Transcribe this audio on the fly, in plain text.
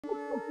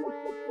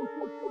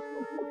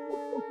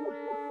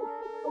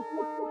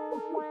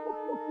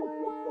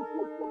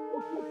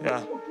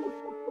Yeah.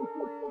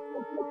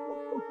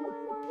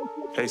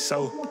 Hey,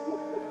 so.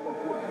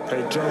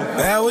 Hey, Joe.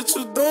 Man, what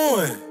you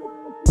doing?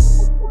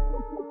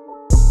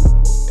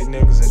 These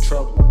niggas in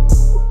trouble.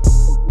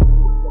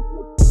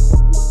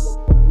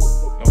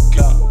 No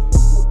cap.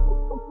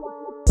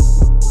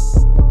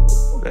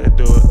 Let's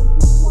do it.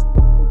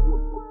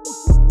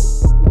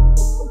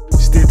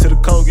 Stick to the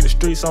code, get the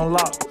streets on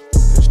lock.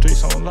 Get the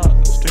streets on lock.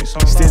 The streets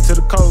on lock. Stick to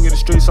the code, get the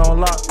streets on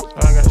lock.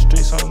 I got the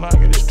streets on lock.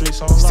 Get the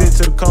streets on lock. Stick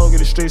to the code, get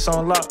the streets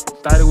on lock.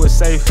 Thought it was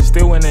safe,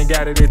 still went and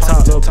got it at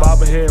top. Little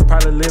bobblehead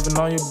probably living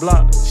on your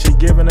block. She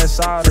giving us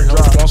all the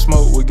drop. Won't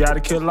smoke, we gotta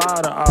kill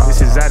all the odds.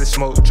 This is out of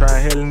smoke. Try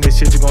hailing this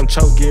shit, you gon'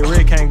 choke. Get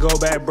rid, can't go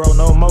back, bro,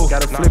 no more.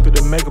 Gotta flip it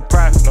to make a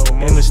profit. No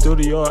more. In the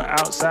studio or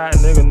outside,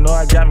 nigga know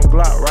I got me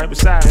Glock right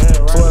beside me.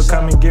 12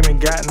 come and get me,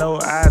 got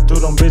no eye. Through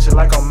them bitches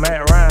like I'm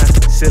Matt Ryan.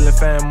 Silly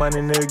fan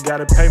money, nigga,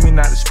 gotta pay me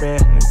not to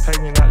spend.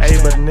 Hey,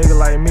 but a nigga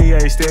like me,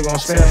 ain't still gon'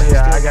 spend.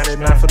 Yeah, I got it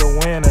now for the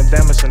win. And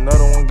damn, it's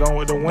another one going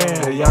with the win.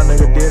 The young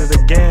nigga did it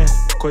again.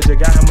 Quit, you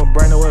got him a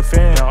brand new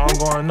fan. Now I'm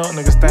going up,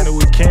 niggas think that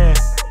we can.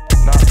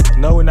 Nah,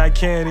 no, we not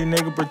can. These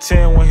niggas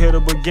pretend we're here to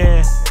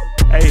begin.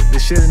 Hey,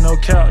 this shit is no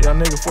cap. Y'all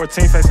nigga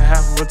 14 facing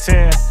half of a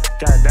 10.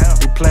 Goddamn,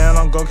 we playin'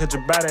 on go catch a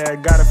body. I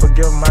gotta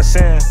forgive my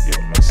sin.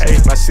 Hey,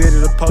 my city,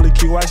 the police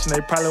keep watching.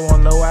 They probably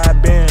wanna know where I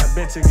been.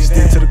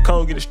 Stick to the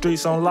code, get the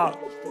streets on lock.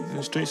 Get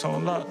the streets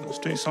on lock. The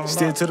streets on lock.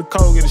 Stick to the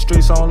code, get the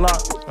streets on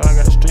lock. I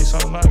got the streets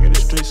on lock. Get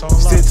the streets on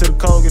lock. Stick to the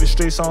code, get the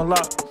streets on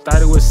lock.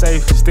 Thought it was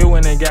safe, still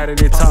went and got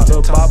it at top.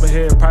 Little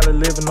bobblehead probably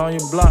living on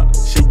your block.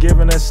 She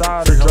giving us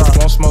all the drop.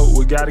 Won't smoke,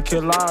 we gotta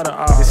kill all the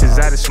odds. This is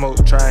out of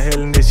smoke. Try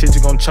hailing this shit,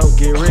 you gon' choke.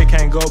 Get rid,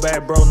 can't go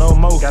back, bro, no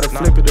more. Gotta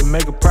flip it to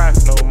make a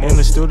profit. No more. In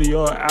the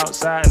studio or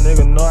outside,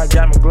 nigga know I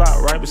got me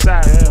Glock right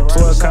beside me.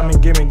 12 come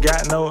and get me,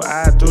 got no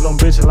eye. Through them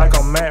bitches like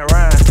I'm Matt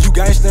Ryan. You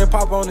gangsta and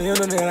pop on the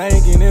internet, I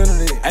ain't getting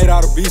into it. Ate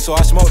all the beef, so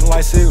I smoked them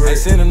like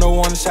cigarettes. Ain't sending no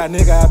one shot,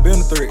 nigga, I been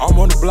a threat. I'm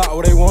on the block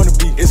where they wanna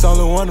be. It's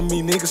only one of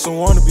me, niggas some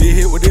wanna be.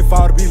 Hit with it,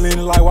 fall to be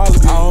leaning like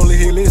Wallaby. I only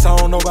hit licks, I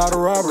don't know about a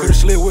robbery. Could've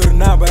slid with it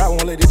now, but I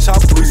won't let this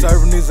chopper free.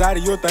 Serving this out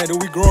of your thing that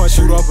we growing.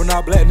 Shoot up and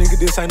all black, nigga,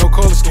 this ain't no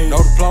color scheme.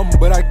 No diploma,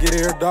 but I get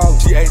every dollar.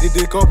 She ate the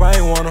dick up, I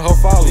ain't want her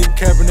follow. Nigga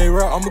capping they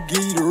rap, I'ma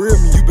give you the real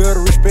me. You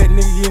better respect,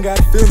 nigga, you ain't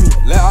gotta feel me.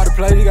 Let all the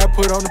play, you gotta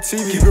put on the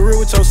TV. Keep it real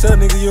with yourself,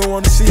 nigga, you don't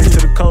wanna see me.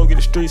 Stick to the code, get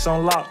the streets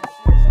on lock.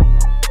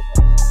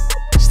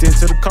 Stick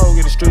to the code,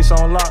 get the streets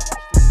on lock.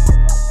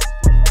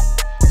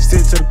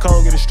 Stick to the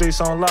code, get the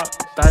streets on lock.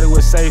 Thought it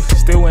was safe,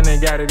 still went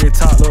and got it at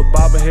top. Little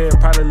bobblehead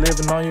probably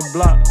living on your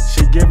block.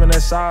 She giving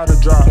us all the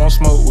drop. Won't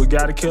smoke, we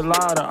gotta kill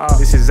all the odds.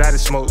 This is out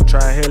of smoke.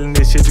 Try hailing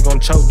this shit, you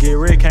gon' choke. Get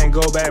rid, can't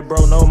go back,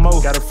 bro, no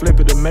more. Gotta flip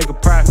it to make a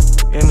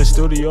profit. In the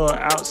studio or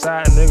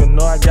outside, nigga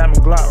know I got me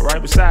Glock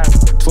right beside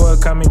me. 12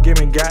 come and get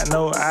me, got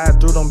no eye.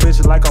 Through them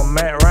bitches like I'm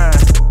Matt Ryan.